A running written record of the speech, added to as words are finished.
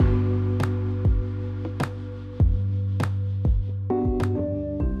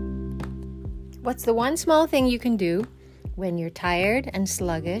What's the one small thing you can do when you're tired and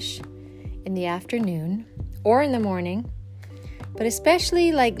sluggish in the afternoon or in the morning, but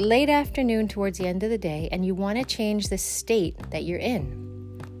especially like late afternoon towards the end of the day, and you want to change the state that you're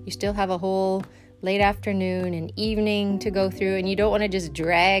in? You still have a whole late afternoon and evening to go through, and you don't want to just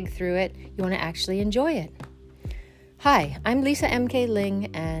drag through it. You want to actually enjoy it. Hi, I'm Lisa M.K.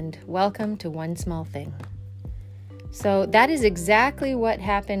 Ling, and welcome to One Small Thing. So that is exactly what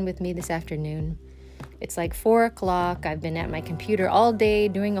happened with me this afternoon. It's like 4 o'clock. I've been at my computer all day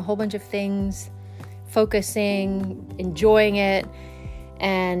doing a whole bunch of things, focusing, enjoying it.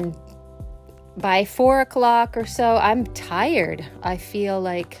 And by 4 o'clock or so, I'm tired. I feel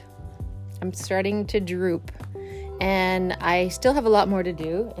like I'm starting to droop. And I still have a lot more to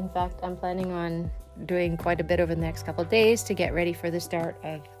do. In fact, I'm planning on doing quite a bit over the next couple of days to get ready for the start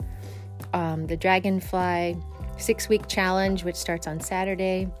of the Dragonfly 6-week challenge, which starts on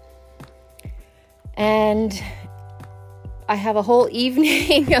Saturday. And I have a whole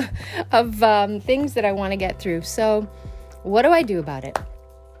evening of things that I want to get through. So what do I do about it?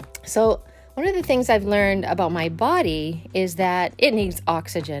 So one of the things I've learned about my body is that it needs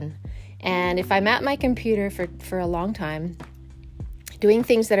oxygen. And if I'm at my computer for a long time, doing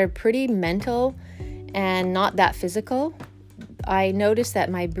things that are pretty mental and not that physical, I notice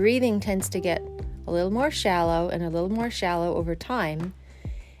that my breathing tends to get a little more shallow and a little more shallow over time.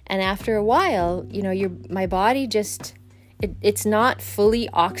 And after a while, my body just, it's not fully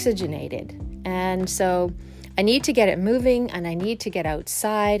oxygenated. And so I need to get it moving, and I need to get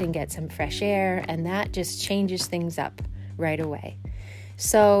outside and get some fresh air, and that just changes things up right away.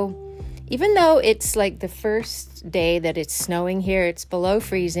 So even though it's like the first day that it's snowing here, it's below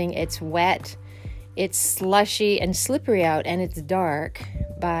freezing, it's wet, it's slushy and slippery out, and it's dark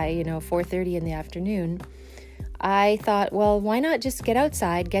by 4:30 in the afternoon, I thought, well, why not just get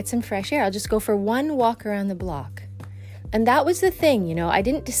outside, get some fresh air? I'll just go for one walk around the block. And that was the thing, I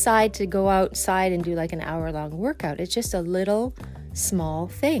didn't decide to go outside and do like an hour-long workout. It's just a little small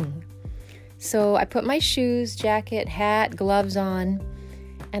thing. So I put my shoes, jacket, hat, gloves on,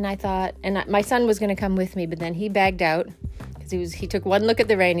 and I thought, and my son was going to come with me, but then he bagged out because he took one look at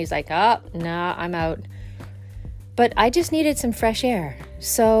the rain. He's like, nah, I'm out. But I just needed some fresh air.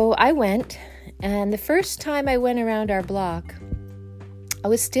 So I went, and the first time I went around our block, I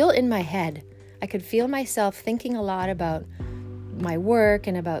was still in my head. I could feel myself thinking a lot about my work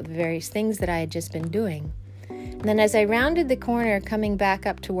and about the various things that I had just been doing. And then as I rounded the corner coming back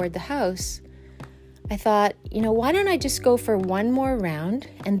up toward the house, I thought, why don't I just go for one more round,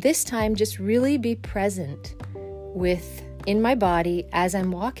 and this time just really be present in my body as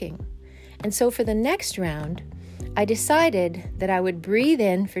I'm walking. And so for the next round, I decided that I would breathe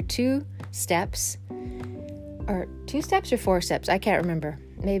in for 2 steps, or 2 steps or 4 steps, I can't remember.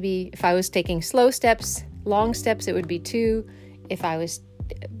 Maybe if I was taking slow steps, long steps, it would be 2.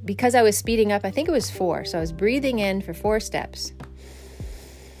 Because I was speeding up, I think it was 4. So I was breathing in for 4 steps.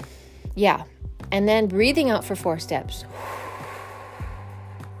 Yeah. And then breathing out for 4 steps.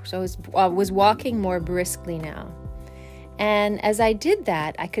 So I was walking more briskly now. And as I did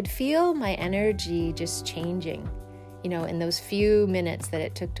that, I could feel my energy just changing, in those few minutes that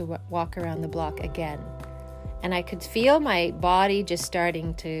it took to walk around the block again. And I could feel my body just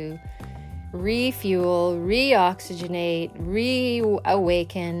starting to refuel, reoxygenate,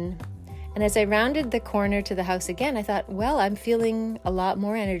 reawaken. And as I rounded the corner to the house again, I thought, well, I'm feeling a lot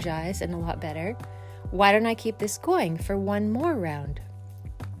more energized and a lot better. Why don't I keep this going for one more round?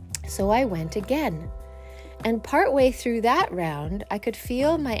 So I went again. And partway through that round, I could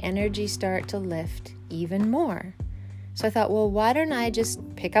feel my energy start to lift even more. So I thought, well, why don't I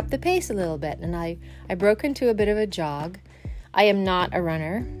just pick up the pace a little bit? And I broke into a bit of a jog. I am not a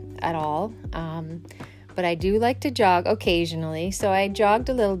runner at all, but I do like to jog occasionally. So I jogged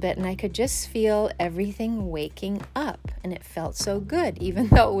a little bit, and I could just feel everything waking up. And it felt so good, even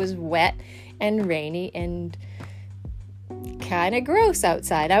though it was wet and rainy and kind of gross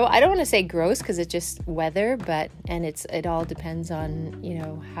outside. I don't want to say gross because it's just weather, and it all depends on,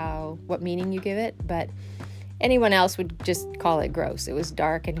 what meaning you give it. But anyone else would just call it gross. It was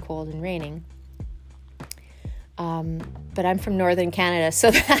dark and cold and raining. But I'm from northern Canada,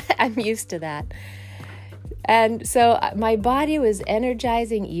 so I'm used to that. And so my body was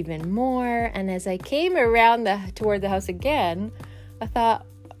energizing even more. And as I came around toward the house again, I thought,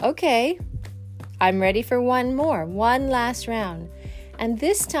 okay, I'm ready for one last round. And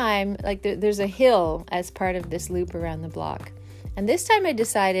this time, there's a hill as part of this loop around the block. And this time I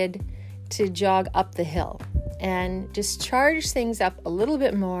decided to jog up the hill and just charge things up a little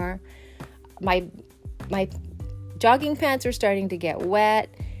bit more. My jogging pants were starting to get wet.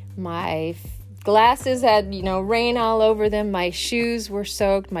 My glasses had, rain all over them. My shoes were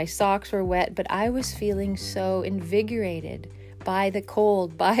soaked. My socks were wet. But I was feeling so invigorated by the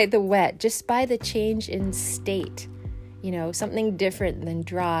cold, by the wet, just by the change in state. Something different than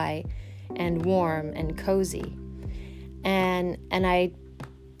dry and warm and cozy. And I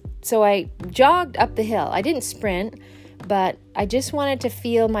jogged up the hill. I didn't sprint, but I just wanted to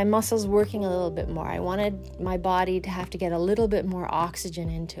feel my muscles working a little bit more. I wanted my body to have to get a little bit more oxygen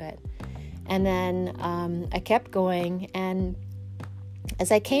into it. And then I kept going. And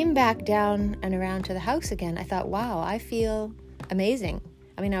as I came back down and around to the house again, I thought, wow, I feel amazing.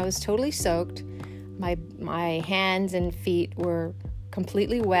 I mean, I was totally soaked. My hands and feet were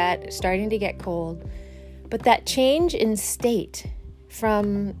completely wet, starting to get cold. But that change in state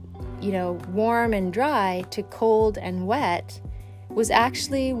from, warm and dry to cold and wet was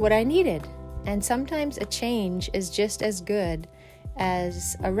actually what I needed. And sometimes a change is just as good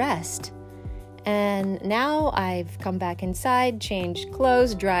as a rest. And now I've come back inside, changed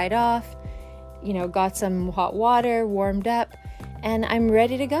clothes, dried off, got some hot water, warmed up, and I'm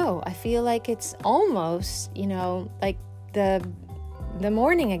ready to go. I feel like it's almost, like the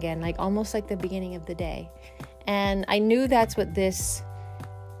morning again, like almost like the beginning of the day. And I knew that's what this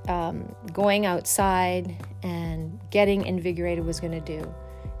going outside and getting invigorated was going to do.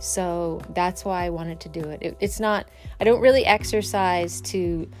 So that's why I wanted to do it. It's not, I don't really exercise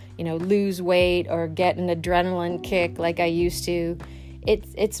to, lose weight or get an adrenaline kick like I used to.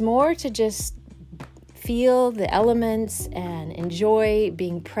 It's more to just feel the elements and enjoy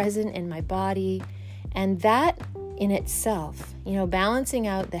being present in my body. And that in itself, balancing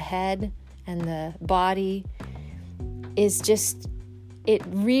out the head and the body is just, it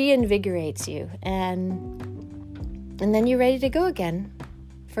reinvigorates you. And then you're ready to go again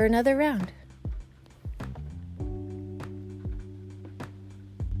for another round.